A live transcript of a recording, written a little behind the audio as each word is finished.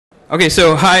Okay,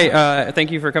 so hi,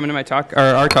 thank you for coming to my talk, or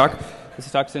our talk. This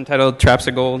talk's entitled Traps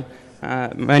of Gold.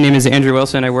 My name is Andrew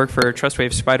Wilson. I work for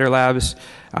Trustwave Spider Labs.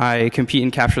 I compete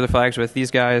and capture the flags with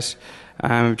these guys.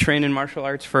 I'm trained in martial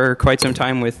arts for quite some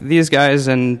time with these guys,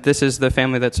 and this is the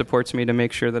family that supports me to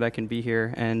make sure that I can be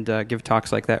here and give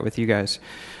talks like that with you guys.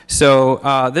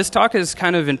 So this talk is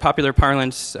kind of in popular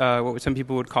parlance what some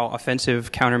people would call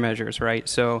offensive countermeasures, right?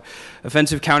 So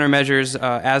offensive countermeasures,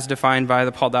 as defined by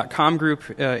the Paul.com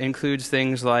group, includes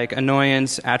things like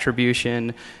annoyance,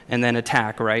 attribution, and then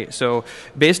attack, right? So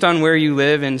based on where you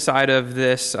live inside of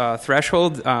this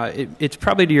threshold, it's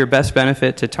probably to your best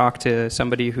benefit to talk to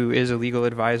somebody who is a legal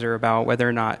advisor about whether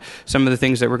or not some of the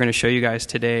things that we're going to show you guys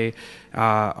today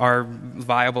are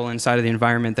viable inside of the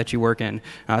environment that you work in.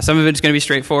 Some of it's going to be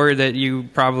straightforward that you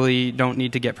probably don't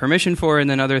need to get permission for, and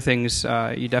then other things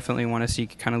you definitely want to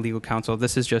seek kind of legal counsel.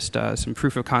 This is just some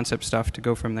proof of concept stuff to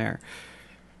go from there.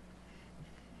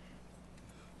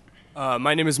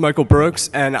 My name is Michael Brooks,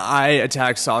 and I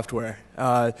attack software.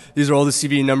 These are all the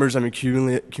CVE numbers I've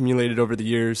accumulated over the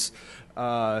years.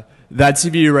 That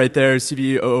CVE right there,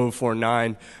 CVE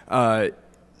 0049,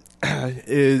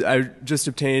 I just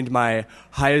obtained my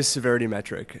highest severity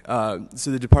metric.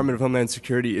 So the Department of Homeland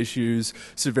Security issues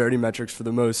severity metrics for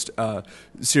the most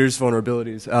serious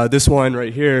vulnerabilities. This one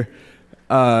right here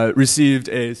received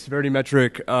a severity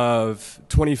metric of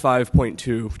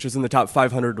 25.2, which is in the top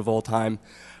 500 of all time.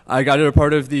 I got it a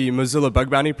part of the Mozilla Bug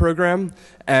Bounty program,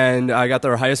 and I got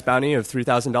their highest bounty of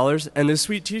 $3,000 and this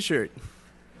sweet T-shirt.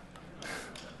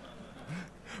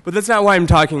 But that's not why I'm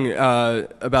talking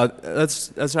about.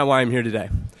 That's not why I'm here today.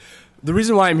 The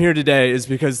reason why I'm here today is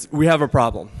because we have a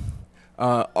problem.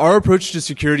 Our approach to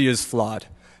security is flawed,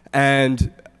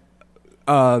 and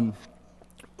one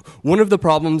of the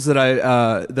problems that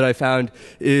I found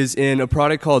is in a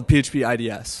product called PHP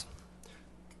IDS.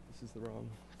 This is the wrong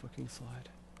fucking slide.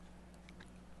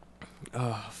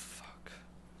 Oh, fuck.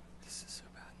 This is so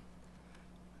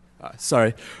bad.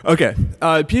 Sorry. Okay.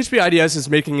 PHP IDS is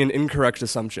making an incorrect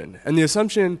assumption. And the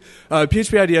assumption,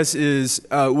 PHP IDS is,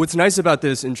 what's nice about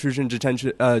this intrusion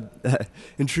detection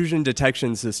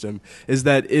system is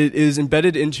that it is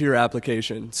embedded into your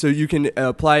application. So you can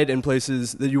apply it in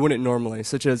places that you wouldn't normally,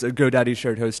 such as a GoDaddy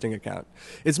shared hosting account.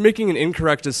 It's making an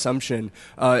incorrect assumption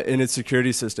in its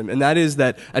security system, and that is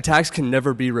that attacks can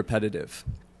never be repetitive.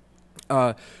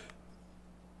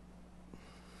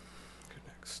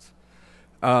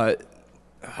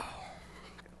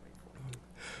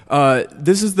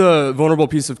 This is the vulnerable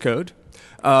piece of code.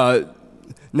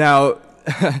 Now,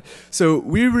 so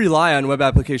we rely on web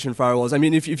application firewalls. I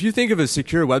mean, if you think of a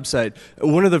secure website,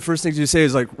 one of the first things you say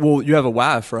is like, well, you have a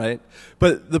WAF, right?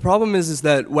 But the problem is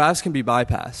that WAFs can be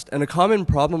bypassed. And a common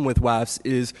problem with WAFs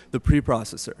is the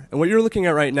preprocessor. And what you're looking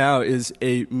at right now is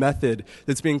a method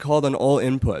that's being called on all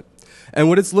input. And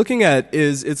what it's looking at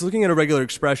is it's looking at a regular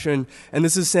expression, and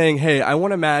this is saying, hey, I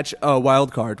want to match a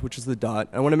wildcard, which is the dot.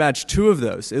 I want to match two of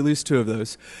those, at least two of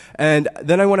those. And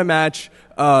then I want to match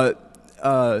at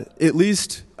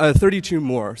least 32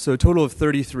 more, so a total of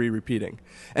 33 repeating.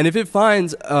 And if it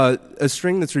finds a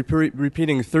string that's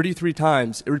repeating 33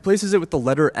 times, it replaces it with the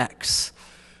letter X.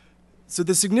 So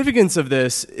the significance of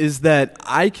this is that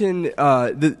I can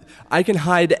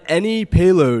hide any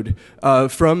payload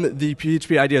from the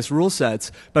PHP IDS rule sets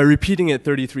by repeating it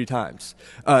 33 times.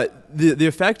 The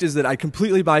effect is that I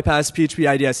completely bypass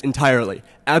PHP IDS entirely.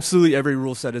 Absolutely every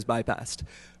rule set is bypassed.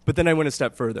 But then I went a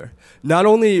step further. Not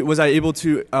only was I able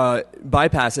to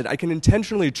bypass it, I can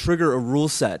intentionally trigger a rule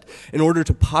set in order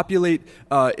to populate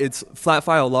its flat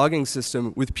file logging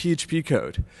system with PHP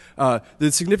code.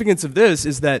 The significance of this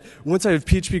is that once I have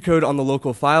PHP code on the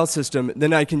local file system,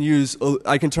 then I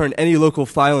can turn any local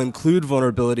file include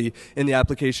vulnerability in the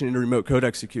application into remote code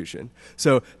execution.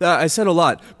 So I said a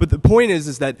lot, but the point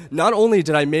is that not only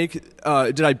did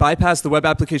I bypass the web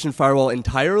application firewall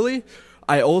entirely,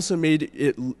 I also made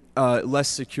it less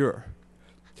secure.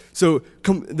 So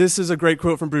this is a great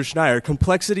quote from Bruce Schneier.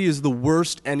 Complexity is the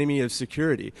worst enemy of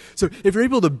security. So if you're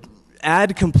able to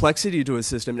add complexity to a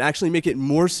system and actually make it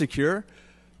more secure,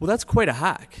 well, that's quite a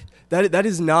hack. That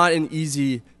is not an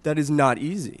easy. That is not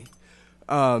easy.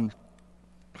 Yeah.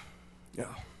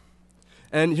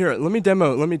 And here, let me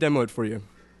demo it for you.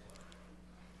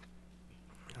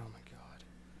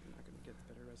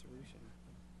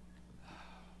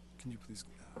 Can you please?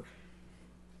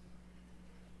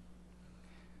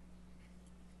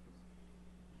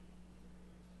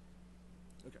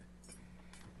 Okay.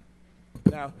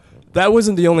 Now, that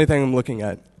wasn't the only thing I'm looking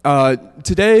at.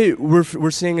 Today,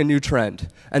 we're seeing a new trend,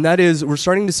 and that is we're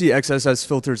starting to see XSS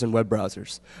filters in web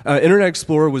browsers. Internet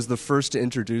Explorer was the first to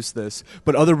introduce this,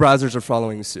 but other browsers are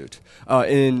following suit.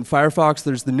 In Firefox,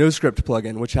 there's the NoScript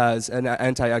plugin, which has an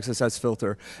anti-XSS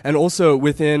filter, and also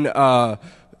within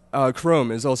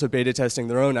Chrome is also beta testing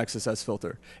their own XSS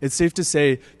filter. It's safe to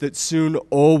say that soon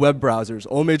all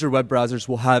major web browsers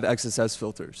will have XSS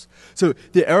filters. So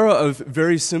the era of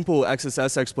very simple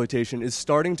XSS exploitation is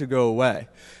starting to go away.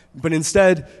 But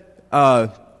instead,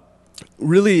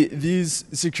 really these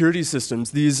security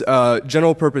systems, these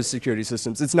general purpose security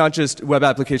systems, it's not just web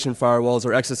application firewalls or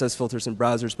XSS filters in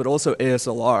browsers, but also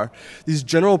ASLR. These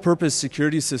general purpose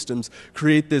security systems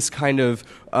create this kind of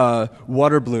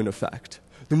water balloon effect.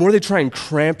 The more they try and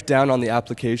cramp down on the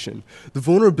application, the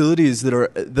vulnerabilities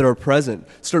that are present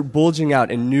start bulging out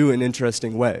in new and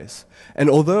interesting ways. And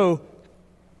although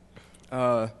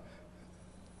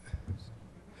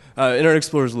Internet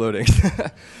Explorer is loading,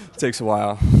 it takes a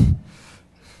while.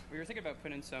 We were thinking about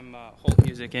putting some hold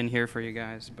music in here for you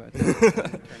guys, but it didn't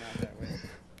turn out that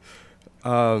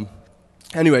way.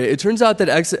 Anyway, it turns out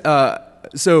that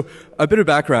so a bit of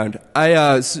background.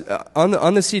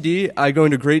 On the CD, I go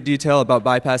into great detail about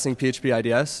bypassing PHP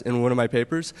IDS in one of my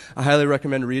papers. I highly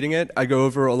recommend reading it. I go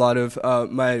over a lot of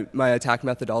my attack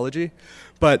methodology.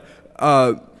 But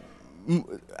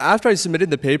after I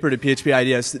submitted the paper to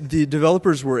PHP IDS, the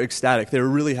developers were ecstatic. They were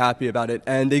really happy about it,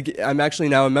 and I'm actually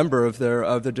now a member of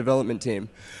their development team.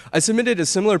 I submitted a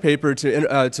similar paper to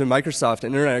Microsoft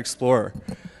and Internet Explorer,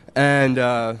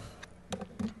 and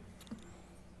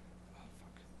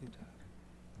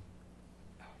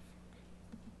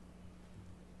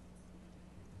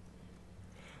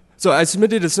so I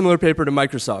submitted a similar paper to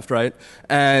Microsoft, right?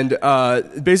 And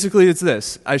basically it's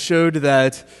this. I showed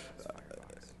that...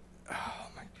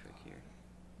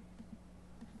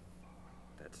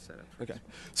 Okay.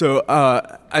 So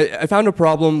I found a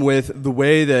problem with the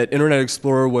way that Internet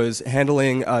Explorer was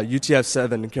handling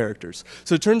UTF-7 characters.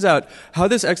 So it turns out how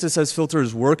this XSS filter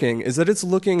is working is that it's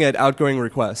looking at outgoing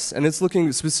requests, and it's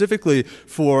looking specifically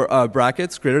for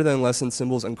brackets, greater than, less than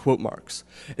symbols, and quote marks.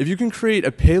 If you can create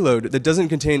a payload that doesn't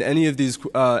contain any of these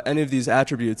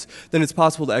attributes, then it's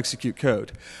possible to execute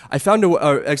code.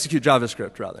 Execute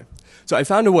JavaScript, rather. So I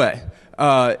found a way.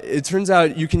 It turns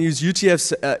out you can use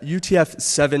UTF-7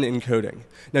 encoding.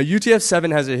 Now,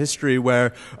 UTF-7 has a history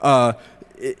where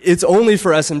it's only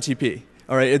for SMTP.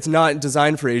 All right, it's not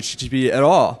designed for HTTP at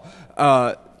all.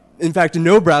 In fact,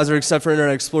 no browser except for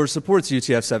Internet Explorer supports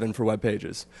UTF-7 for web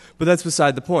pages. But that's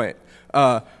beside the point.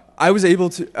 I was able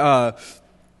to...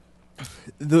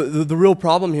 The real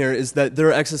problem here is that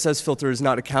their XSS filter is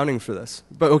not accounting for this.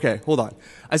 But okay, hold on.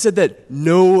 I said that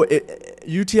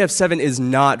UTF-7 is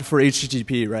not for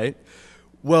HTTP, right?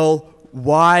 Well,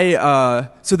 why?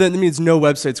 So then that means no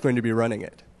website's going to be running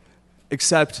it.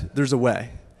 Except there's a way.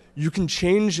 You can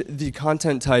change the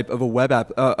content type of a web app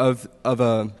of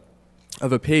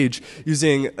a page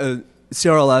using a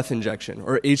CRLF injection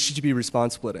or HTTP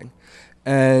response splitting,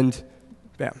 and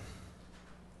bam.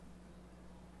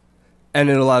 And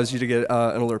it allows you to get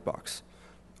an alert box.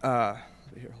 Here,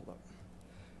 hold up.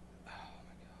 Oh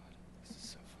my god, this is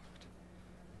so fucked.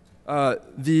 Oh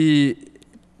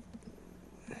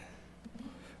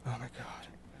my god. Back. Oh my god.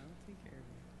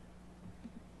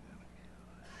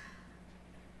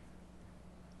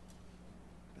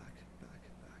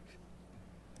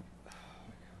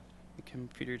 The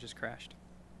computer just crashed.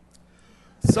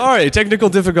 Sorry, technical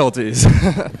difficulties.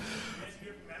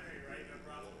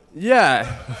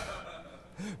 Yeah.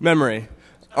 Memory.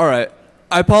 All right.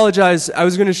 I apologize. I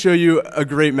was going to show you a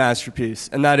great masterpiece,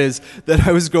 and that is that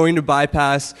I was going to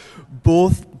bypass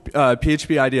both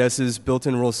PHP IDS's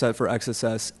built-in rule set for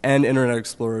XSS and Internet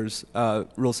Explorer's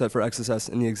rule set for XSS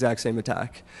in the exact same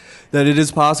attack. That it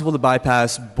is possible to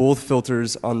bypass both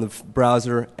filters on the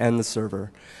browser and the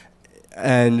server,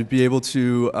 and be able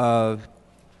to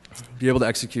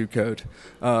execute code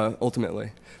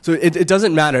ultimately. So it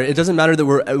doesn't matter. It doesn't matter that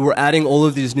we're adding all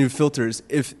of these new filters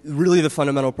if really the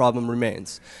fundamental problem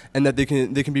remains, and that they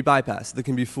can be bypassed, they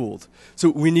can be fooled.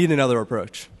 So we need another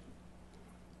approach.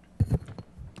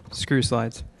 Screw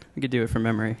slides. We could do it from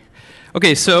memory.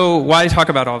 Okay, so why talk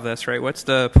about all of this, right? What's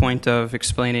the point of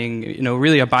explaining,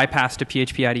 really a bypass to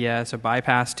PHP IDS, a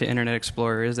bypass to Internet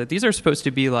Explorer, is that these are supposed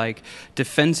to be like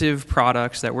defensive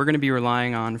products that we're going to be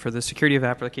relying on for the security of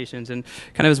applications. And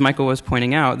kind of as Michael was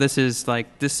pointing out, this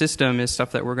system is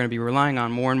stuff that we're going to be relying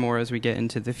on more and more as we get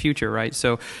into the future, right?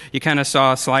 So you kind of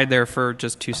saw a slide there for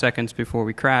just 2 seconds before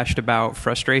we crashed about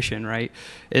frustration, right?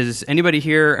 Is anybody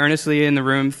here earnestly in the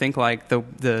room think like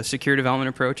the secure development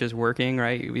approach approach is working,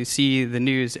 right? We see the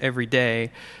news every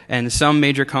day, and some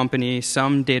major company,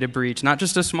 some data breach, not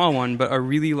just a small one, but a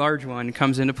really large one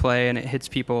comes into play, and it hits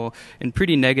people in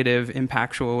pretty negative,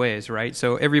 impactful ways, right?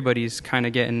 So everybody's kind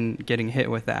of getting hit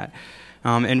with that.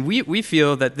 And we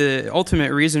feel that the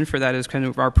ultimate reason for that is kind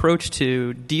of our approach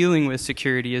to dealing with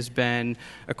security has been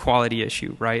a quality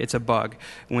issue, right? It's a bug.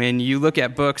 When you look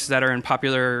at books that are in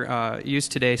popular use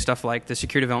today, stuff like the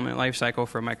Secure Development Lifecycle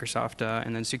from Microsoft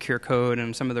and then Secure Code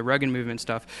and some of the rugged movement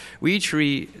stuff, we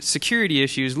treat security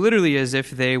issues literally as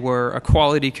if they were a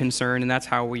quality concern, and that's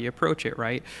how we approach it,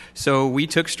 right? So we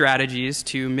took strategies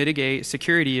to mitigate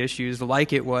security issues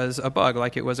like it was a bug,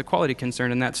 like it was a quality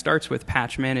concern, and that starts with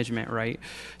patch management, right?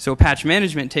 So patch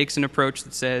management takes an approach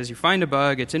that says you find a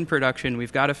bug, it's in production,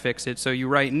 we've got to fix it. So you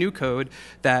write new code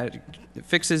that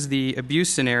fixes the abuse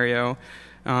scenario,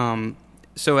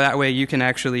 so that way you can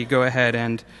actually go ahead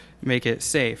and make it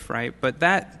safe, right? But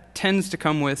that tends to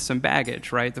come with some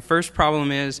baggage, right? The first problem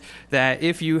is that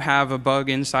if you have a bug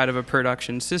inside of a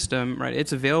production system, right,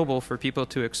 it's available for people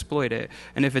to exploit it.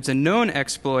 And if it's a known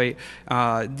exploit,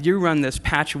 you run this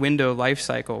patch window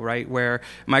lifecycle, right, where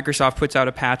Microsoft puts out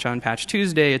a patch on Patch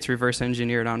Tuesday, it's reverse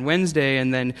engineered on Wednesday,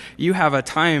 and then you have a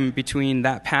time between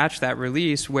that patch, that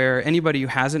release, where anybody who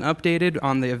hasn't updated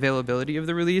on the availability of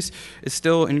the release is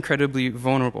still incredibly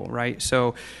vulnerable, right?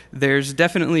 So there's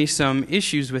definitely some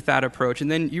issues with that approach.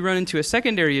 And then you run into a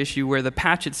secondary issue where the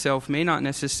patch itself may not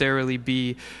necessarily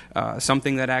be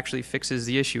something that actually fixes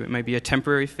the issue. It might be a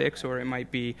temporary fix, or it might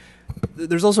be...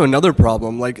 There's also another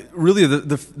problem. Like, really,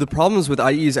 the problems with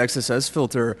IE's XSS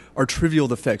filter are trivial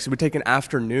to fix. It would take an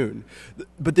afternoon.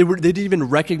 But they didn't even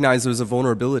recognize it was a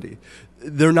vulnerability.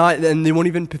 They're not, and they won't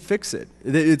even fix it.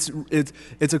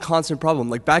 It's a constant problem.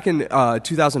 Like, back in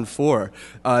 2004,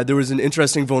 there was an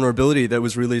interesting vulnerability that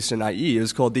was released in IE. It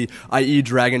was called the IE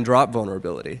drag and drop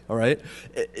vulnerability. All right,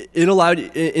 it allowed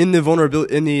in the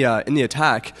vulnerability in the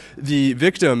attack, the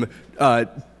victim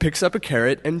picks up a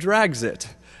carrot and drags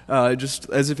it. Just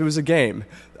as if it was a game.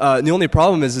 The only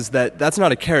problem is that that's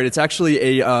not a carrot. It's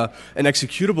actually an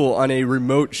executable on a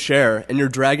remote share, and you're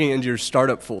dragging it into your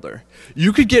startup folder.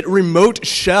 You could get remote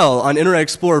shell on Internet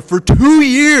Explorer for 2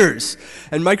 years,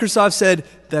 and Microsoft said,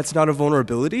 that's not a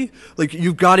vulnerability? Like,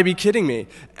 you've got to be kidding me.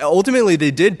 Ultimately,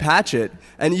 they did patch it,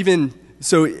 and even...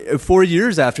 So 4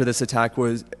 years after this attack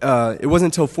was... it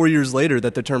wasn't until 4 years later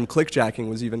that the term clickjacking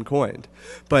was even coined.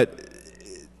 But...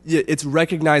 yeah, it's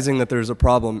recognizing that there's a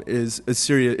problem is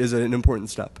an important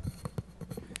step.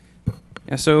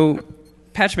 Yeah, so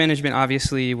patch management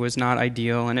obviously was not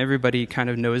ideal, and everybody kind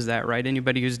of knows that, right?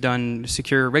 Anybody who's done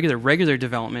secure regular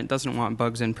development doesn't want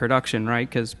bugs in production, right?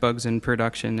 Because bugs in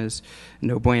production is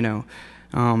no bueno.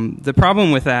 The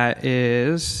problem with that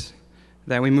is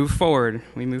that we move forward.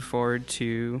 We move forward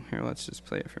to here. Let's just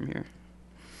play it from here.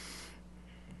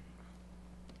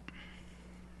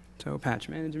 So patch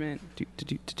management,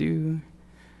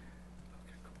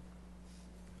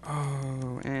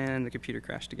 Oh, and the computer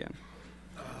crashed again.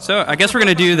 So I guess we're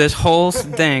going to do this whole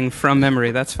thing from memory.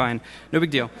 That's fine. No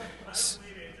big deal.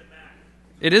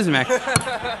 It is a Mac.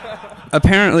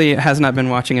 Apparently, it has not been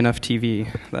watching enough TV.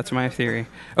 That's my theory.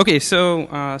 Okay,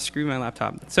 so screw my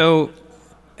laptop. So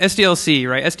SDLC,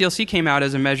 right? SDLC came out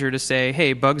as a measure to say,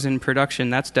 hey, bugs in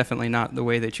production, that's definitely not the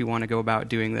way that you want to go about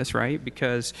doing this, right?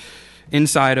 Because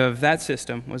inside of that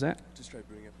system, was that? Just try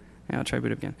booting up again. Yeah, I'll try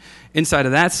boot up again. Inside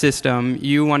of that system,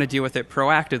 you want to deal with it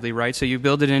proactively, right? So you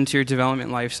build it into your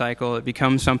development lifecycle. It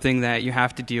becomes something that you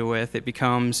have to deal with. It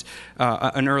becomes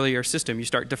an earlier system. You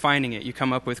start defining it. You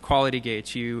come up with quality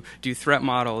gates. You do threat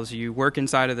models. You work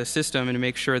inside of the system and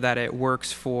make sure that it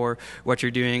works for what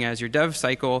you're doing as your dev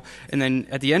cycle. And then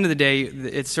at the end of the day,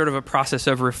 it's sort of a process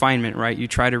of refinement, right? You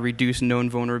try to reduce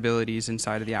known vulnerabilities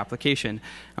inside of the application.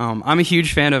 I'm a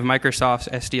huge fan of Microsoft's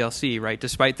SDLC, right?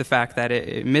 Despite the fact that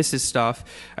it misses stuff,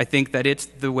 I think that it's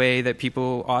the way that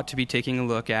people ought to be taking a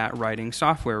look at writing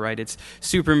software, right? It's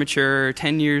super mature,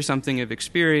 10 years something of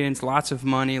experience, lots of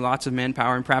money, lots of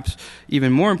manpower, and perhaps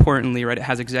even more importantly, right, it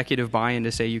has executive buy-in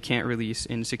to say you can't release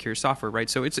insecure software, right?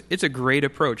 So it's a great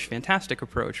approach, fantastic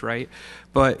approach, right?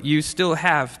 But you still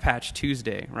have Patch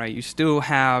Tuesday, right? You still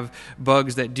have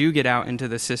bugs that do get out into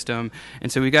the system,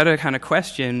 and so we got to kind of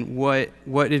question what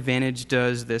advantage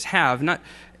does this have?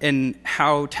 and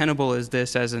how tenable is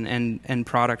this as an end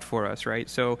product for us, right?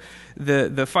 So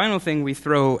the final thing we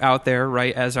throw out there,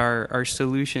 right, as our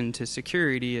solution to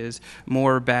security is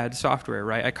more bad software,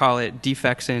 right? I call it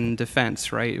defects in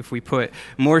defense, right? If we put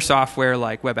more software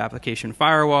like web application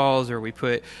firewalls, or we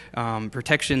put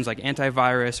protections like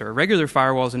antivirus or regular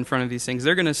firewalls in front of these things,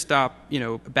 they're going to stop,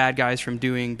 bad guys from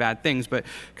doing bad things. But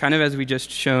kind of as we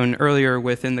just shown earlier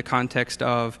within the context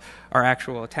of our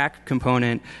actual attack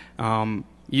component,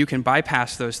 you can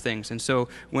bypass those things. And so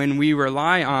when we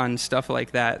rely on stuff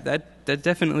like that, that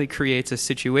definitely creates a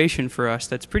situation for us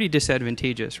that's pretty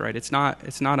disadvantageous, right? It's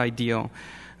not ideal.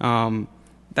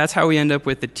 That's how we end up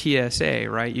with the TSA,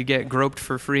 right? You get groped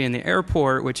for free in the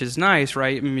airport, which is nice,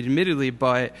 right? I mean, admittedly,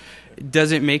 but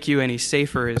does it make you any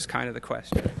safer is kind of the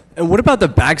question. And what about the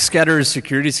backscatter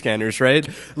security scanners, right?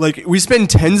 Like, we spend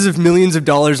tens of millions of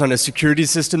dollars on a security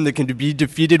system that can be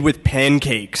defeated with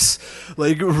pancakes.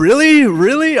 Like, really?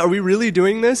 Really? Are we really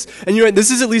doing this? And you're right,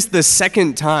 this is at least the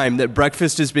second time that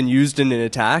breakfast has been used in an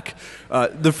attack.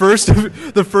 The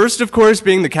first, of course,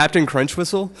 being the Captain Crunch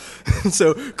whistle.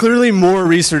 So clearly more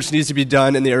research needs to be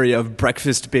done in the area of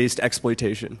breakfast-based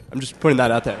exploitation. I'm just putting that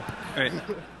out there. All right.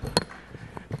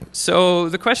 So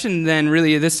the question then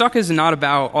really, this talk is not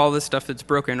about all the stuff that's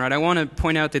broken, right? I want to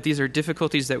point out that these are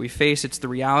difficulties that we face. It's the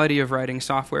reality of writing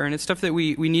software, and it's stuff that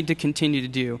we need to continue to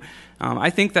do.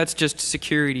 I think that's just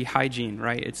security hygiene,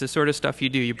 right? It's the sort of stuff you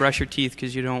do. You brush your teeth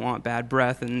because you don't want bad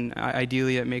breath, and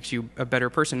ideally it makes you a better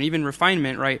person. Even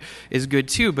refinement, right, is good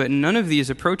too, but none of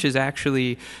these approaches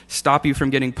actually stop you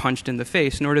from getting punched in the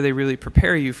face, nor do they really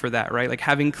prepare you for that, right? Like,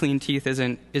 having clean teeth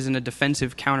isn't a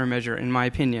defensive countermeasure, in my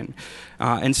opinion.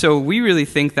 And so we really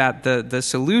think that the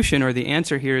solution or the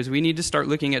answer here is we need to start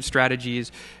looking at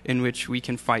strategies in which we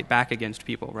can fight back against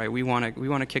people, right? We want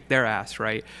to kick their ass,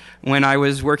 right? When I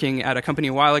was working at a company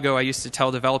a while ago, I used to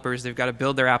tell developers they've got to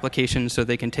build their applications so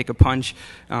they can take a punch.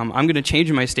 I'm going to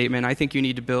change my statement. I think you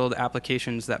need to build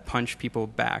applications that punch people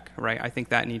back, right? I think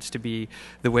that needs to be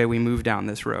the way we move down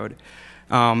this road.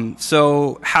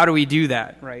 So how do we do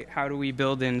that, right? How do we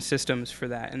build in systems for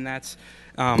that? And that's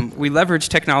we leverage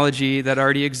technology that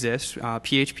already exists,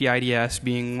 PHP IDS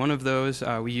being one of those.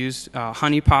 We use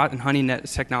honeypot and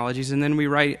honeynet technologies, and then we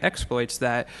write exploits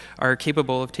that are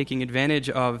capable of taking advantage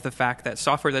of the fact that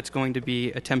software that's going to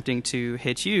be attempting to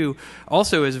hit you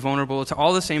also is vulnerable to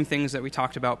all the same things that we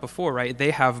talked about before, right?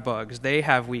 They have bugs, they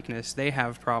have weakness, they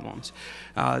have problems.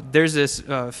 There's this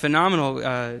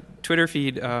phenomenal Twitter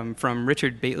feed from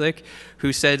Richard Baitlick,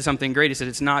 who said something great. He said,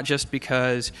 it's not just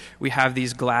because we have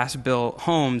these glass-built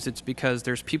homes, it's because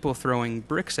there's people throwing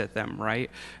bricks at them,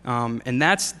 right? And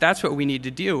that's what we need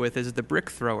to deal with, is the brick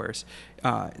throwers.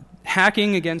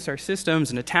 Hacking against our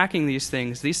systems and attacking these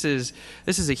things, this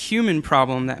is a human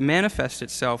problem that manifests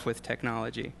itself with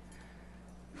technology.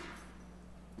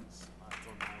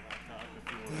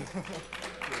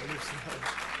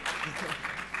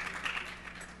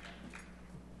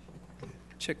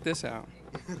 Check this out.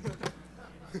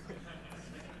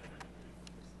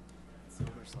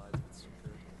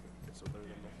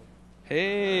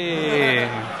 Hey.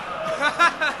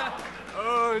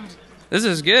 Owned. This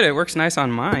is good. It works nice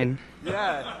on mine.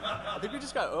 Yeah. I think we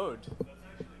just got owed.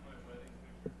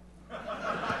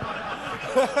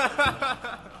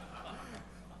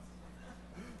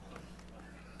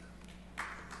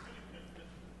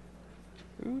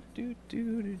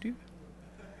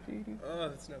 Oh,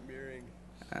 that's not mirroring.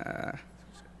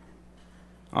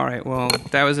 All right, well,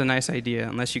 that was a nice idea,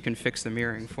 unless you can fix the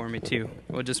mirroring for me, too.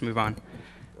 We'll just move on.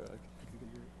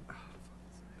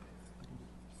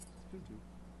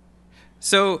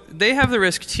 So they have the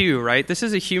risk too, right? This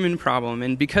is a human problem,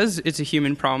 and because it's a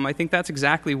human problem, I think that's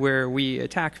exactly where we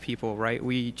attack people, right?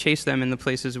 We chase them in the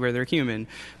places where they're human.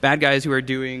 Bad guys who are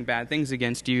doing bad things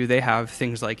against you, they have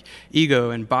things like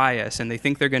ego and bias, and they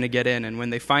think they're going to get in, and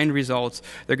when they find results,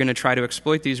 they're going to try to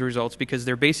exploit these results because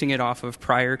they're basing it off of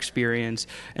prior experience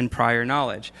and prior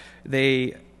knowledge.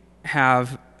 They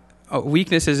have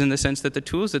weaknesses in the sense that the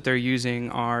tools that they're using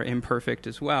are imperfect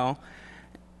as well.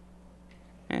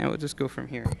 And we'll just go from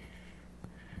here.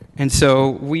 And so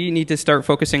we need to start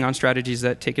focusing on strategies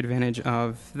that take advantage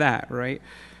of that, right?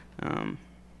 How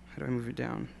do I move it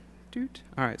down? Doot.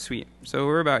 All right, sweet. So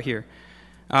we're about here.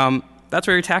 That's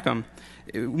where we attack them.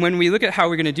 When we look at how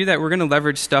we're going to do that, we're going to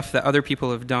leverage stuff that other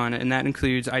people have done, and that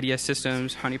includes IDS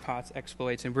systems, honeypots,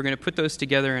 exploits, and we're going to put those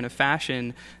together in a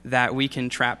fashion that we can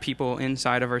trap people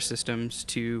inside of our systems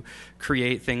to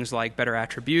create things like better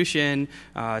attribution,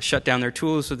 shut down their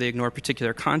tools so they ignore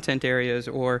particular content areas,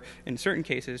 or in certain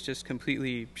cases, just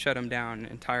completely shut them down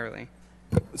entirely.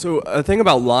 So a thing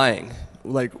about lying,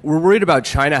 like, we're worried about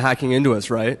China hacking into us,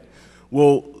 right?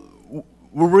 Well,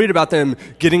 we're worried about them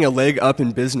getting a leg up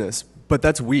in business, but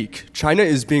that's weak. China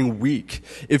is being weak.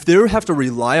 If they have to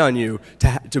rely on you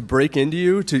to break into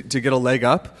you to get a leg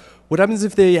up, what happens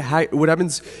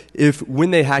if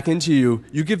when they hack into you,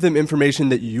 you give them information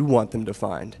that you want them to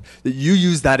find, that you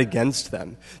use that against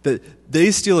them, that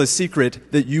they steal a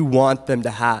secret that you want them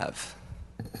to have?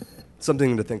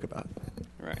 Something to think about.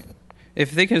 Right.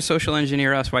 If they can social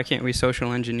engineer us, why can't we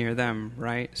social engineer them,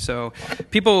 right? So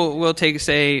people will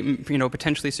say,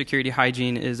 potentially security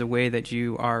hygiene is a way that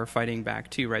you are fighting back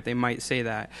too, right? They might say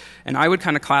that. And I would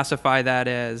kind of classify that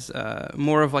as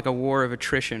more of like a war of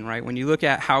attrition, right? When you look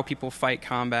at how people fight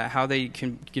combat, how they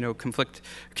can,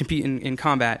 compete in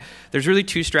combat, there's really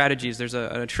two strategies. There's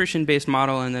an attrition-based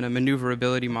model and then a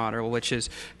maneuverability model, which is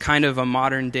kind of a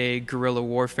modern-day guerrilla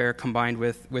warfare combined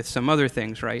with some other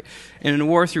things, right? And in a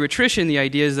war through attrition, the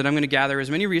idea is that I'm going to gather as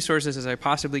many resources as I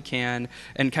possibly can,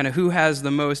 and kind of who has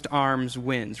the most arms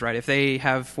wins, right? If they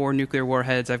have 4 nuclear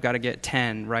warheads, I've got to get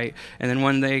 10, right? And then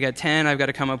when they get 10, I've got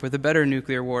to come up with a better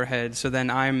nuclear warhead, so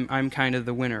then I'm kind of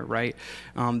the winner, right?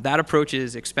 That approach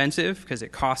is expensive because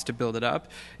it costs to build it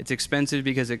up. It's expensive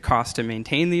because it costs to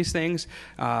maintain these things.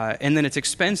 And then it's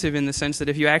expensive in the sense that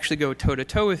if you actually go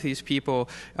toe-to-toe with these people,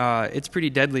 it's pretty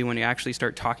deadly when you actually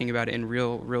start talking about it in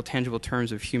real tangible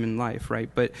terms of human life, right?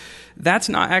 But that's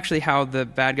not actually how the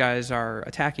bad guys are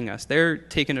attacking us. They're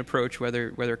taking an approach,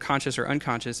 whether conscious or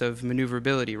unconscious, of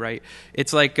maneuverability, right?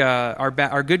 It's like our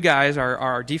good guys,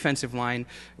 our defensive line,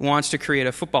 wants to create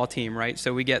a football team, right?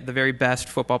 So we get the very best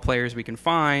football players we can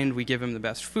find. We give them the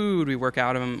best food. We work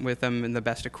out with them in the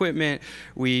best equipment.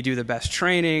 We do the best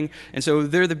training. And so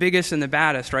they're the biggest and the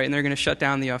baddest, right? And they're going to shut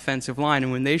down the offensive line.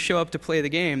 And when they show up to play the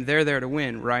game, they're there to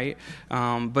win, right?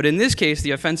 But in this case,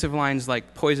 the offensive line's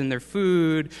like poison their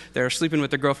food. They're sleeping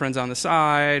with their girlfriends on the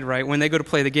side, right? When they go to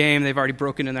play the game, they've already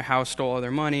broken in their house, stole all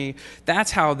their money.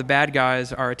 That's how the bad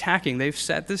guys are attacking. They've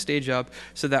set the stage up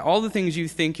so that all the things you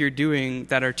think you're doing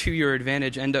that are to your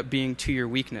advantage end up being to your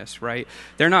weakness, right?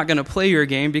 They're not going to play your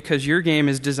game because your game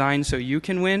is designed so you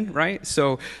can win, right?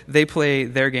 So they play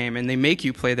their game, and they make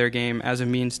you play their game as a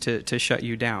means to shut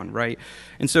you down, right?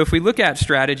 And so if we look at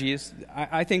strategies,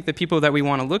 I think the people that we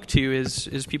want to look to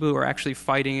is people who are actually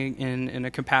fighting in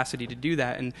a capacity to do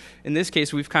that. And in this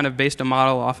case, we've kind of based a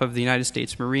model off of the United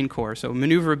States Marine Corps. So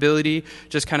maneuverability,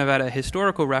 just kind of at a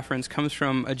historical reference, comes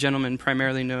from a gentleman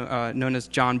primarily known as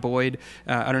John Boyd.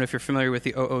 I don't know if you're familiar with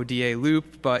the OODA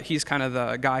loop, but he's kind of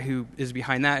the guy who is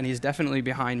behind that, and he's definitely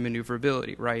behind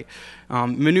maneuverability, right?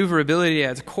 Maneuverability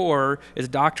at its core, its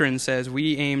doctrine says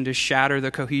we aim to shatter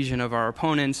the cohesion of our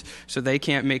opponents so they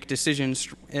can't make decisions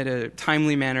in a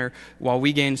timely manner while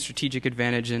we gain strategic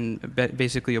advantage and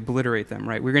basically obliterate them,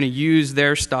 right? We're going to use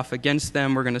their stuff against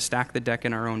them. We're going to stack the deck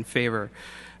in our own favor.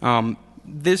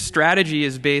 This strategy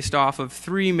is based off of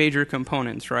 3 major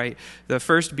components, right? The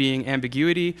first being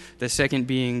ambiguity, the second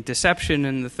being deception,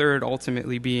 and the third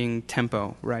ultimately being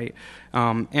tempo, right?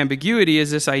 Ambiguity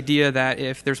is this idea that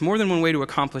if there's more than one way to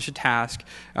accomplish a task,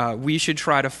 we should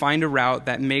try to find a route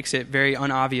that makes it very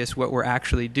unobvious what we're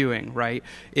actually doing, right?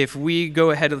 If we go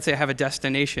ahead, let's say I have a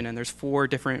destination and there's 4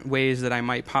 different ways that I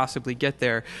might possibly get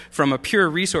there, from a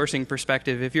pure resourcing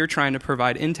perspective, if you're trying to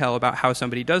provide intel about how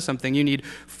somebody does something, you need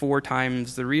 4 times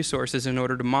the resources in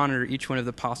order to monitor each one of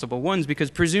the possible ones,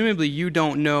 because presumably you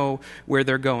don't know where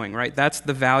they're going, right? That's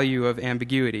the value of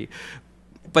ambiguity.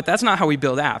 But that's not how we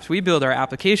build apps. We build our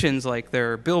applications like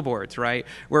they're billboards, right?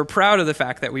 We're proud of the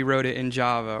fact that we wrote it in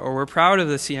Java, or we're proud of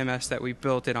the CMS that we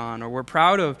built it on, or we're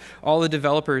proud of all the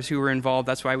developers who were involved.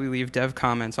 That's why we leave dev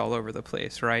comments all over the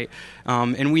place, right?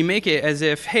 And we make it as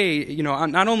if, hey,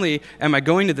 not only am I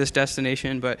going to this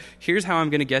destination, but here's how I'm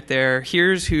going to get there.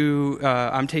 Here's who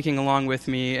I'm taking along with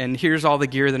me, and here's all the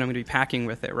gear that I'm going to be packing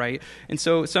with it, right? And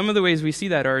so some of the ways we see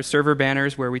that are server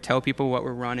banners where we tell people what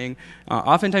we're running.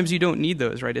 Oftentimes you don't need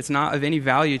those, right? It's not of any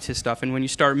value to stuff. And when you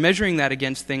start measuring that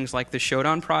against things like the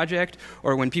Shodan project,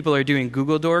 or when people are doing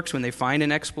Google Dorks, when they find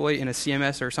an exploit in a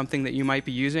CMS or something that you might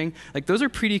be using, like those are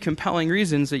pretty compelling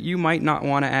reasons that you might not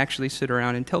want to actually sit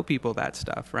around and tell people that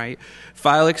stuff, right?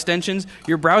 File extensions,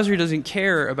 your browser doesn't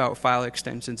care about file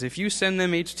extensions. If you send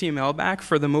them HTML back,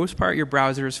 for the most part, your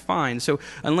browser is fine. So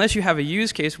unless you have a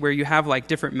use case where you have like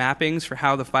different mappings for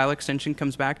how the file extension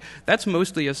comes back, that's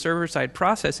mostly a server-side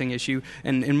processing issue.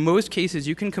 And in most cases,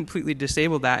 you can completely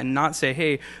disable that and not say,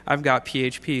 hey, I've got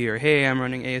PHP, or hey, I'm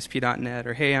running ASP.NET,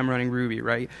 or hey, I'm running Ruby,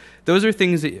 right? Those are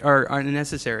things that are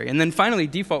unnecessary. And then finally,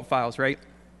 default files, right?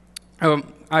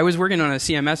 I was working on a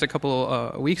CMS a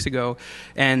couple weeks ago,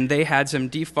 and they had some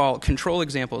default control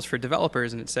examples for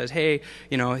developers, and it says, hey,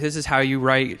 you know, this is how you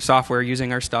write software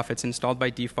using our stuff. It's installed by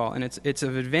default, and it's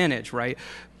of advantage, right?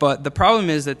 But the problem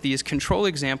is that these control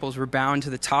examples were bound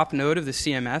to the top node of the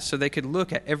CMS, so they could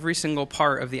look at every single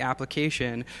part of the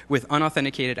application with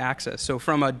unauthenticated access. So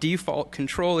from a default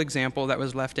control example that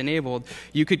was left enabled,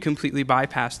 you could completely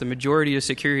bypass the majority of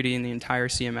security in the entire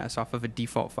CMS off of a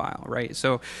default file, right?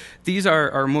 So these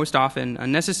are most often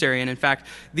unnecessary, and in fact,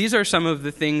 these are some of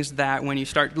the things that when you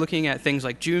start looking at things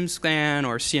like JoomScan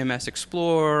or CMS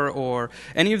Explorer or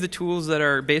any of the tools that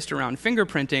are based around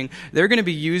fingerprinting, they're going to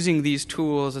be using these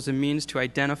tools as a means to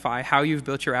identify how you've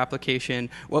built your application,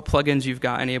 what plugins you've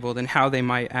got enabled, and how they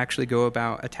might actually go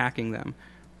about attacking them.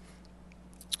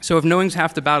 So if knowing's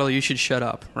half the battle, you should shut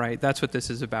up, right? That's what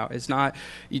this is about. It's not,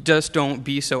 you just don't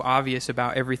be so obvious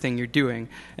about everything you're doing.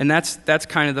 And that's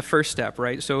kind of the first step,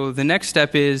 right? So the next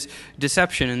step is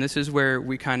deception, and this is where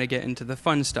we kind of get into the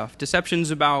fun stuff. Deception's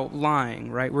about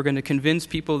lying, right? We're going to convince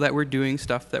people that we're doing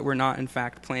stuff that we're not, in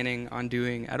fact, planning on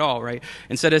doing at all, right?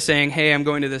 Instead of saying, hey, I'm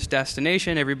going to this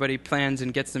destination, everybody plans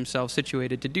and gets themselves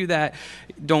situated to do that,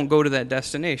 don't go to that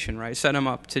destination, right? Set them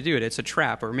up to do it. It's a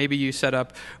trap. Or maybe you set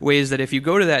up ways that if you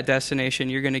go to that destination,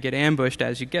 you're going to get ambushed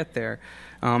as you get there.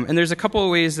 And there's a couple of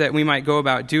ways that we might go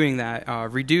about doing that.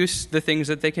 Reduce the things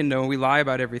that they can know. We lie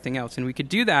about everything else. And we could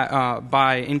do that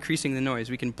by increasing the noise.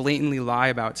 We can blatantly lie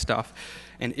about stuff.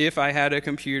 And if I had a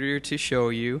computer to show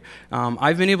you,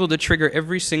 I've been able to trigger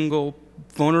every single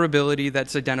vulnerability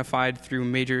that's identified through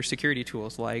major security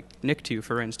tools like NIC2,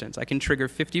 for instance. I can trigger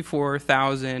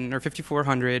 54,000 or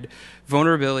 5,400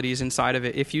 vulnerabilities inside of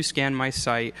it. If you scan my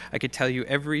site, I could tell you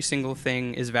every single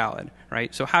thing is valid,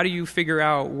 right? So how do you figure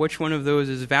out which one of those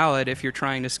is valid if you're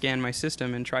trying to scan my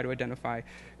system and try to identify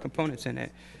components in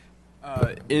it?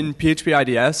 In PHP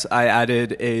IDS, I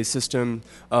added a system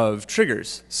of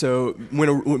triggers. So when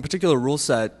a particular rule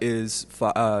set is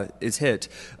hit,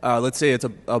 let's say it's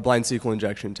a blind SQL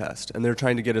injection test, and they're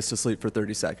trying to get us to sleep for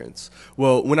 30 seconds.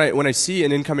 Well, when I see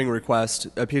an incoming request,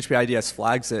 PHP IDS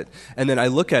flags it, and then I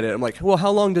look at it. I'm like, well,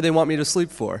 how long do they want me to sleep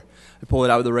for? I pull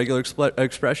it out with a regular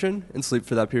expression and sleep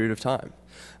for that period of time.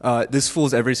 This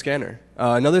fools every scanner.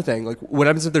 Another thing, like what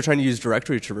happens if they're trying to use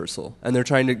directory traversal and they're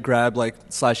trying to grab like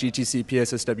 /etc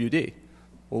psswd?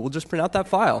 Well, we'll just print out that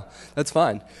file. That's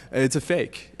fine. It's a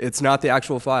fake. It's not the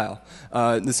actual file.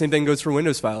 The same thing goes for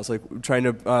Windows files, like trying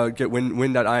to get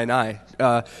win.ini.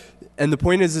 And the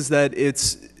point is that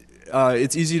it's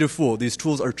easy to fool. These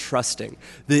tools are trusting.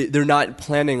 They're not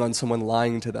planning on someone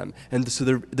lying to them, and so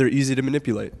they're easy to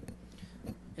manipulate.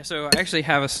 So I actually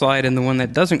have a slide in the one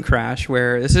that doesn't crash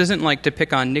where this isn't like to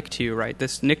pick on NIC2, right?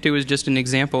 This NIC2 is just an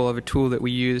example of a tool that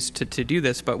we use to do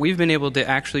this, but we've been able to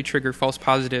actually trigger false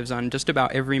positives on just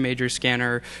about every major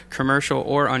scanner, commercial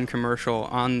or uncommercial,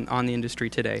 on the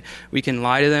industry today. We can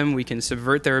lie to them, we can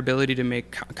subvert their ability to make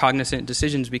cognizant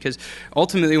decisions, because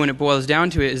ultimately when it boils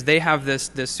down to it is they have this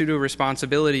pseudo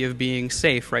responsibility of being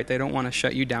safe, right? They don't want to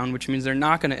shut you down, which means they're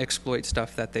not going to exploit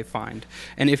stuff that they find.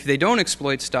 And if they don't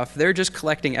exploit stuff, they're just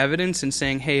collecting evidence and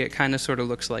saying, hey, it kind of sort of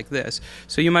looks like this.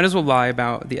 So you might as well lie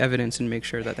about the evidence and make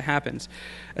sure that that happens.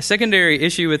 A secondary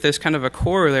issue with this, kind of a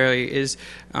corollary, is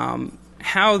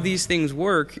how these things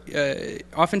work.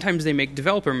 Oftentimes they make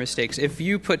developer mistakes. If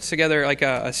you put together like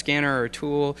a scanner or a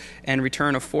tool and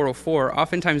return a 404,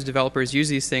 oftentimes developers use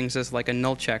these things as like a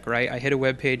null check, right? I hit a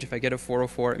web page, if I get a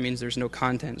 404, it means there's no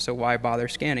content, so why bother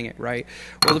scanning it, right?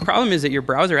 Well, the problem is that your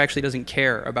browser actually doesn't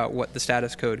care about what the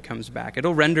status code comes back.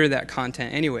 It'll render that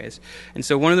content anyways. And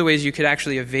so one of the ways you could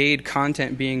actually evade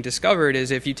content being discovered is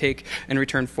if you take and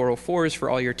return 404s for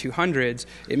all your 200s,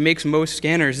 it makes most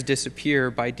scanners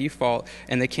disappear by default,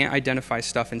 and they can't identify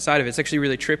stuff inside of it. It's actually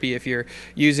really trippy if you're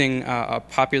using a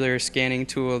popular scanning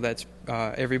tool that's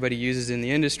everybody uses in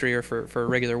the industry or for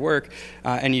regular work,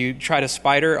 and you try to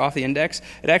spider off the index,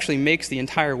 it actually makes the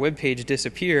entire web page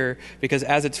disappear, because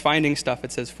as it's finding stuff,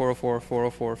 it says 404,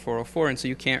 404, 404, and so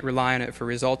you can't rely on it for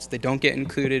results. They don't get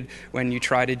included when you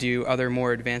try to do other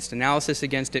more advanced analysis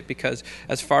against it, because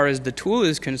as far as the tool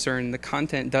is concerned, the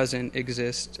content doesn't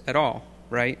exist at all.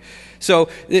 Right? So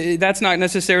that's not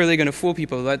necessarily going to fool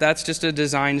people. That's just a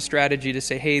design strategy to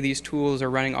say, hey, these tools are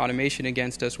running automation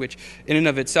against us, which in and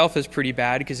of itself is pretty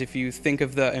bad, because if you think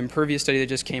of the Impervious study that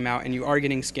just came out and you are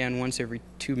getting scanned once every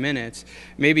 2 minutes,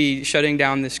 maybe shutting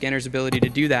down the scanner's ability to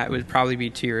do that would probably be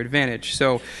to your advantage.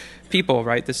 So people,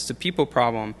 right? This is a people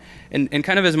problem. And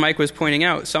kind of as Mike was pointing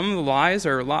out, some of the lies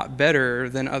are a lot better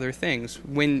than other things.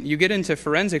 When you get into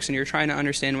forensics and you're trying to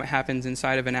understand what happens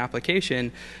inside of an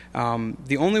application,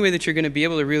 the only way that you're going to be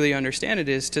able to really understand it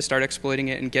is to start exploiting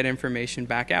it and get information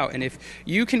back out. And if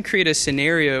you can create a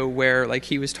scenario where, like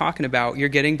he was talking about, you're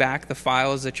getting back the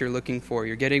files that you're looking for,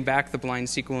 you're getting back the blind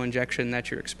SQL injection that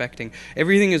you're expecting,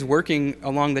 everything is working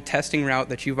along the testing route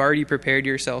that you've already prepared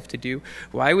yourself to do,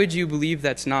 why would you believe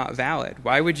that's not valid?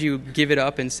 Why would you give it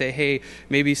up and say, hey,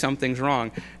 maybe something's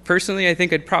wrong? Personally, I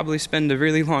think I'd probably spend a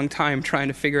really long time trying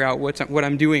to figure out what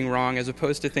I'm doing wrong, as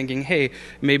opposed to thinking, hey,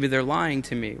 maybe they're lying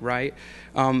to me, right?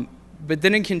 But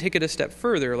then it can take it a step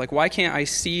further. Like, why can't I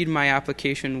seed my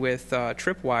application with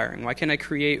tripwiring? Why can't I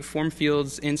create form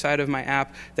fields inside of my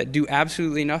app that do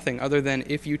absolutely nothing other than,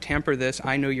 if you tamper this,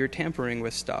 I know you're tampering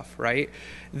with stuff, right?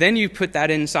 Then you put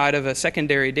that inside of a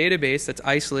secondary database that's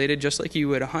isolated just like you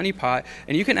would a honeypot,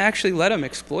 and you can actually let them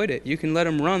exploit it. You can let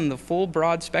them run the full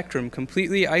broad spectrum,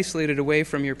 completely isolated away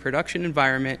from your production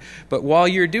environment, but while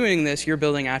you're doing this, you're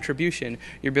building attribution.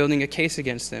 You're building a case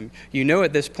against them. You know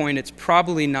at this point it's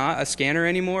probably not a scanner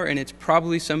anymore, and it's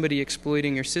probably somebody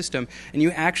exploiting your system, and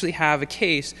you actually have a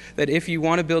case that if you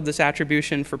want to build this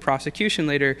attribution for prosecution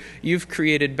later, you've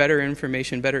created better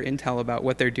information, better intel about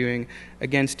what they're doing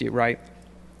against you, right?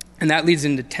 And that leads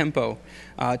into tempo.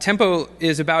 Tempo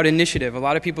is about initiative. A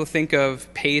lot of people think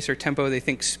of pace or tempo, they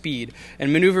think speed.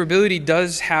 And maneuverability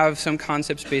does have some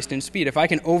concepts based in speed. If I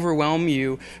can overwhelm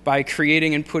you by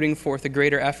creating and putting forth a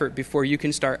greater effort before you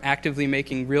can start actively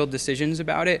making real decisions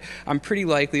about it, I'm pretty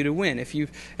likely to win. If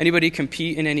anybody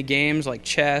compete in any games like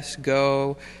chess,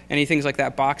 Go, any things like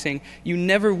that, boxing, you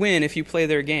never win if you play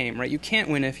their game, right? You can't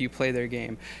win if you play their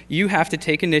game. You have to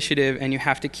take initiative and you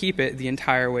have to keep it the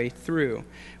entire way through,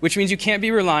 which means you can't be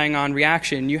relying on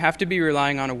reaction. You have to be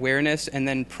relying on awareness and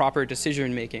then proper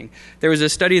decision making. There was a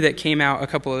study that came out a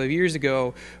couple of years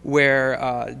ago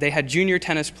where they had junior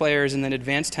tennis players and then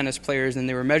advanced tennis players, and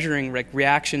they were measuring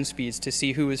reaction speeds to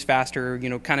see who was faster,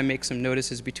 kind of make some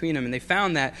notices between them. And they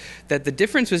found that the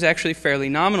difference was actually fairly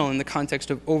nominal in the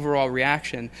context of overall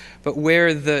reaction. But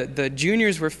where the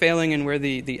juniors were failing and where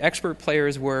the expert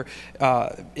players were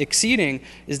exceeding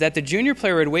is that the junior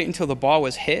player would wait until the ball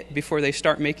was hit before they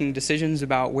start making decisions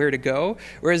about where to go,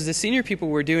 whereas the senior people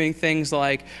were doing things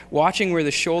like watching where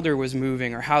the shoulder was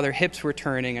moving or how their hips were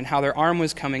turning and how their arm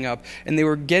was coming up, and they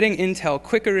were getting intel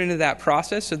quicker into that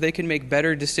process so they could make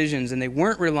better decisions, and they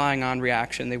weren't relying on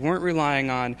reaction. They weren't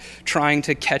relying on trying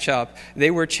to catch up.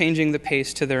 They were changing the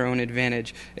pace to their own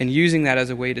advantage and using that as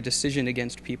a way to decision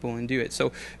against people and do it.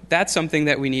 So that's something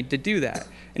that we need to do that.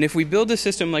 And if we build a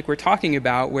system like we're talking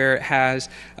about, where it has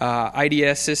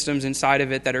IDS systems inside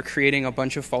of it that are creating a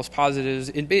bunch of false positives,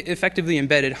 effectively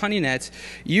embedded honey nets,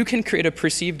 you can create a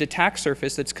perceived attack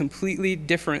surface that's completely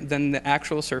different than the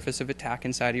actual surface of attack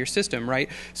inside of your system, right?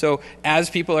 So as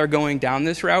people are going down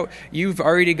this route, you've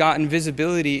already gotten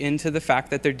visibility into the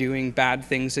fact that they're doing bad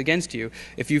things against you.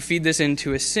 If you feed this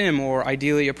into a sim, or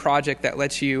ideally a project that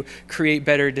lets you create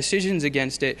better decisions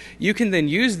against it, you can then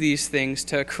use these things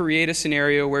to create a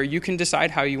scenario where you can decide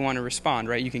how you want to respond,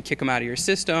 right? You can kick them out of your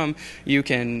system, you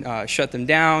can shut them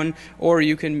down, or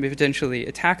you can potentially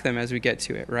attack them as we get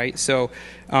to it, right? So,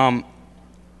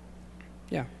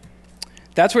 yeah.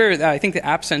 That's where I think the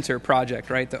App Sensor project,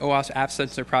 right, the OWASP App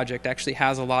Sensor project actually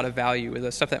has a lot of value.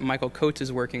 The stuff that Michael Coates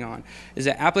is working on is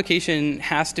that application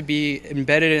has to be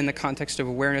embedded in the context of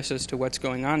awareness as to what's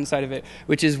going on inside of it,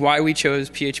 which is why we chose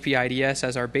PHP IDS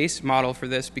as our base model for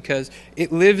this, because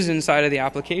it lives inside of the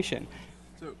application.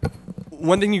 So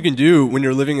one thing you can do when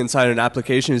you're living inside an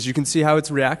application is you can see how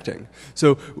it's reacting.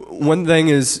 So one thing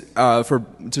is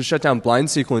to shut down blind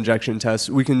SQL injection tests,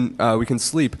 we can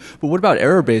sleep. But what about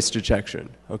error-based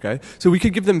detection? Okay, so we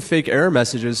could give them fake error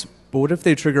messages. But what if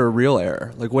they trigger a real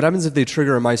error? Like, what happens if they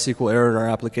trigger a MySQL error in our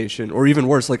application, or even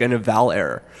worse, like an eval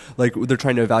error, like they're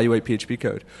trying to evaluate PHP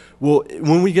code? Well,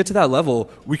 when we get to that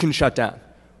level, we can shut down.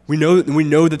 We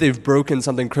know that they've broken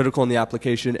something critical in the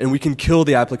application, and we can kill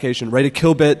the application, write a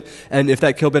kill bit, and if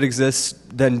that kill bit exists,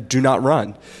 then do not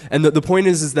run. And the point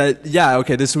is that, yeah,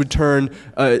 okay, this would turn,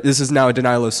 this is now a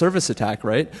denial of service attack,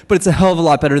 right? But it's a hell of a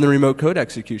lot better than remote code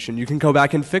execution. You can go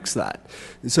back and fix that.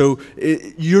 So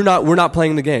we're not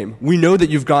playing the game. We know that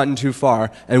you've gotten too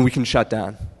far, and we can shut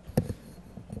down.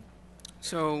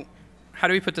 So how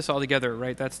do we put this all together,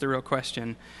 right? That's the real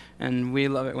question. And we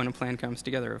love it when a plan comes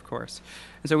together, of course.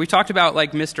 And so we talked about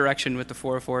like misdirection with the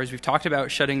 404s. We've talked about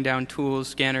shutting down tools,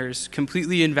 scanners,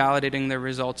 completely invalidating their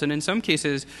results. And in some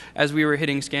cases, as we were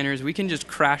hitting scanners, we can just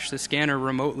crash the scanner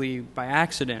remotely by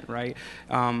accident, right?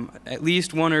 At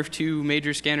least one or two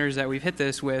major scanners that we've hit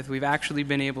this with, we've actually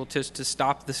been able to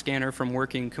stop the scanner from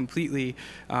working completely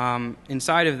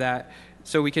inside of that,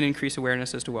 so we can increase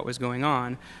awareness as to what was going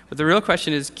on. But the real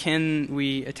question is, can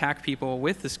we attack people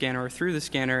with the scanner or through the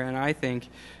scanner? And I think,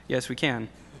 yes, we can.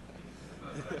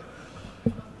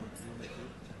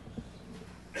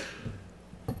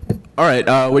 All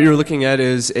right, what you're looking at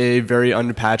is a very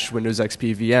unpatched Windows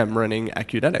XP VM running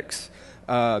Acudetics.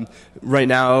 Right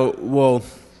now, well,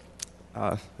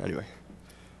 anyway.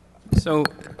 So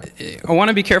I want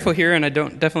to be careful here, and I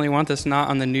definitely want this not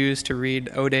on the news to read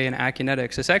O'Day and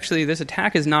Acunetics. This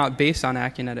attack is not based on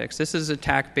Acunetics. This is an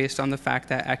attack based on the fact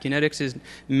that Acunetics is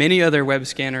many other web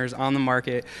scanners on the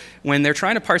market. When they're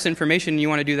trying to parse information and you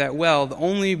want to do that well, the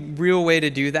only real way to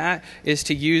do that is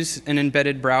to use an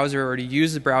embedded browser or to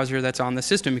use the browser that's on the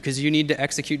system, because you need to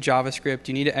execute JavaScript,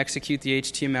 you need to execute the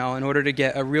HTML in order to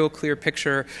get a real clear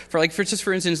picture for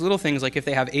instance, little things like if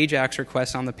they have AJAX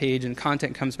requests on the page and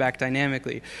content comes back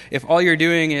dynamically. If all you're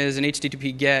doing is an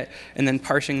HTTP GET and then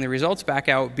parsing the results back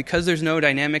out, because there's no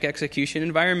dynamic execution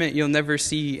environment, you'll never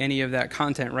see any of that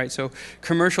content, right? So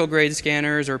commercial grade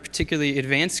scanners, or particularly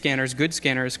advanced scanners, good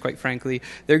scanners, quite frankly,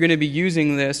 they're going to be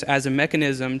using this as a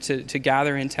mechanism to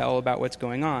gather intel about what's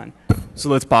going on. So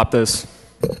let's pop this.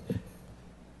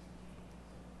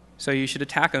 So you should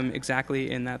attack them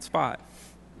exactly in that spot.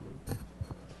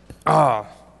 Ah.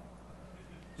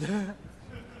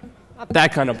 Not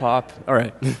that kind of pop. All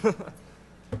right.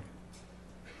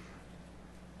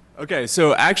 Okay,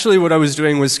 so actually what I was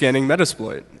doing was scanning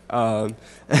Metasploit.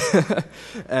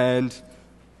 And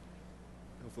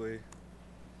hopefully...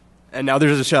 And now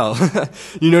there's a shell.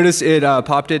 You notice it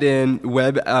popped it in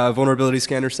Web Vulnerability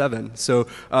Scanner 7. So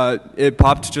it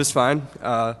popped just fine.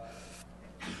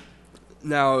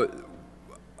 Now,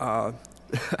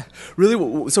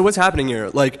 really, so what's happening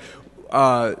here? Like,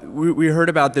 we heard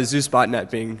about the Zeus botnet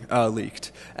being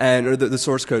leaked, or the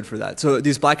source code for that. So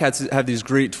these black hats have these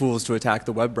great tools to attack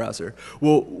the web browser.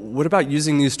 Well, what about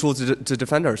using these tools to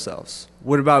defend ourselves?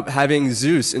 What about having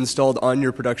Zeus installed on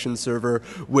your production server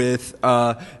with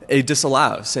a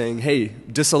disallow, saying, hey,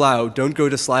 disallow, don't go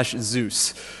to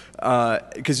 /Zeus,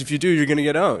 because if you do, you're going to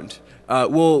get owned.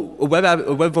 Well, a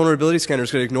web vulnerability scanner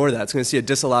is going to ignore that. It's going to see a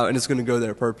disallow, and it's going to go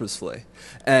there purposefully.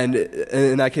 And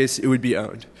in that case, it would be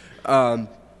owned.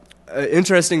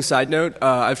 Interesting side note,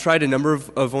 I've tried a number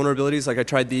of vulnerabilities. Like I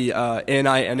tried the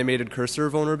ANI animated cursor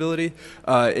vulnerability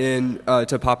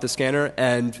to pop the scanner,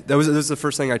 and that was the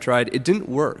first thing I tried. It didn't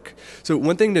work. So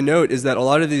one thing to note is that a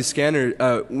lot of these scanners,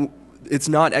 it's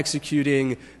not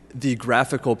executing the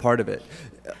graphical part of it.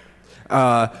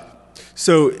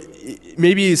 So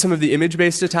maybe some of the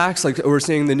image-based attacks, like we're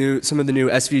seeing some of the new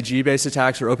SVG-based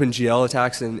attacks or OpenGL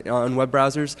attacks on web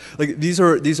browsers. Like these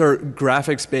are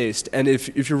graphics-based, and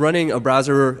if you're running a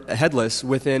browser headless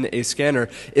within a scanner,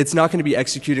 it's not going to be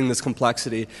executing this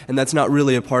complexity, and that's not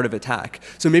really a part of attack.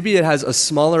 So maybe it has a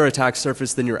smaller attack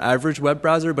surface than your average web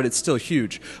browser, but it's still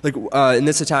huge. Like in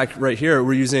this attack right here,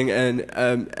 we're using an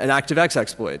ActiveX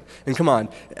exploit, and come on,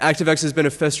 ActiveX has been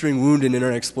a festering wound in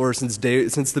Internet Explorer since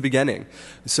the beginning.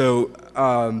 So,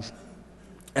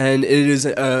 and it is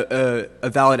a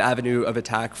valid avenue of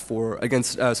attack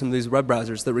against some of these web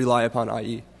browsers that rely upon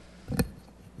IE.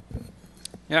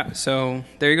 Yeah, so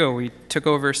there you go. We took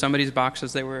over somebody's box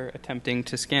as they were attempting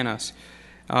to scan us.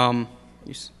 Can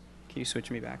you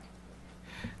switch me back?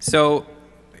 So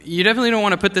you definitely don't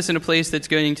want to put this in a place that's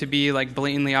going to be like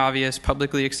blatantly obvious,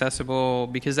 publicly accessible,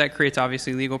 because that creates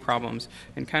obviously legal problems.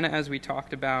 And kind of as we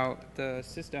talked about the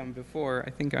system before, I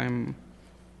think I'm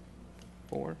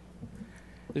 4.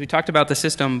 As we talked about the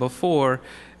system before,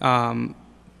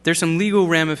 there's some legal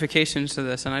ramifications to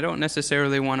this, and I don't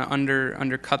necessarily want to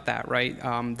undercut that, right?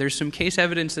 There's some case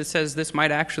evidence that says this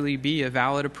might actually be a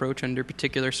valid approach under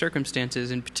particular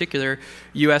circumstances, in particular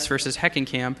US versus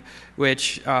Heckenkamp,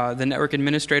 which the network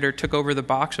administrator took over the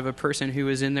box of a person who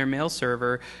was in their mail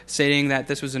server stating that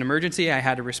this was an emergency, I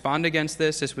had to respond against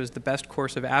this was the best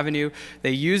course of avenue.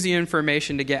 They used the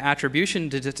information to get attribution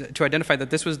to identify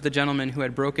that this was the gentleman who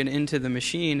had broken into the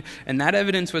machine, and that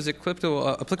evidence was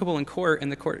applicable in court,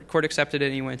 and the court accepted it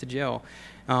and he went to jail.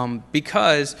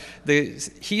 because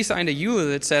he signed a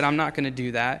EULA that said, I'm not going to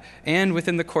do that. And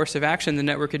within the course of action, the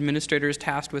network administrator is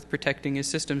tasked with protecting his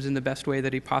systems in the best way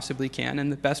that he possibly can,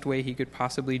 and the best way he could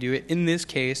possibly do it in this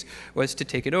case was to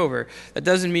take it over. That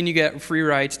doesn't mean you get free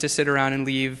rights to sit around and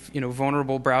leave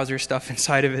vulnerable browser stuff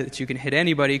inside of it that you can hit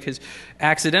anybody, because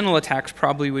accidental attacks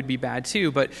probably would be bad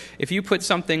too. But if you put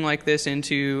something like this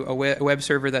into a web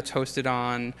server that's hosted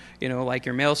on like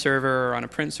your mail server or on a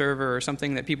print server or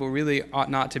something that people really ought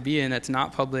not to be in, that's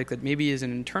not public, that maybe is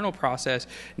an internal process,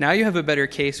 now you have a better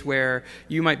case where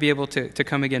you might be able to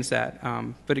come against that.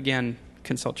 But again,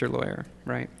 consult your lawyer,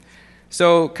 right?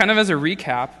 So kind of as a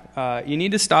recap, you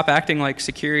need to stop acting like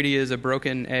security is a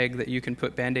broken egg that you can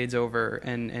put Band-Aids over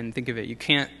and think of it. You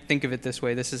can't think of it this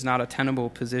way. This is not a tenable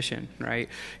position, right?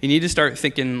 You need to start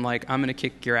thinking like, I'm going to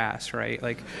kick your ass, right?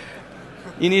 Like,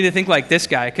 you need to think like this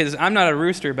guy, because I'm not a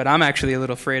rooster, but I'm actually a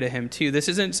little afraid of him too. This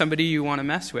isn't somebody you want to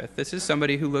mess with. This is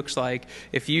somebody who looks like,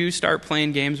 if you start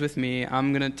playing games with me,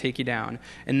 I'm going to take you down.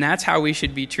 And that's how we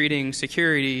should be treating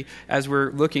security as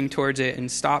we're looking towards it,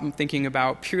 and stop thinking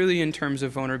about purely in terms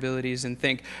of vulnerabilities and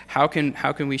think, how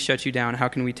can we shut you down? How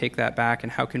can we take that back?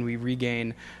 And how can we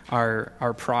regain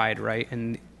our pride, right?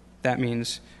 And that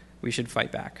means we should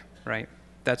fight back, right?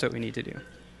 That's what we need to do.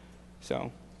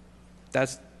 So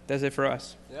that's it for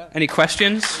us. Yeah. Any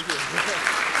questions?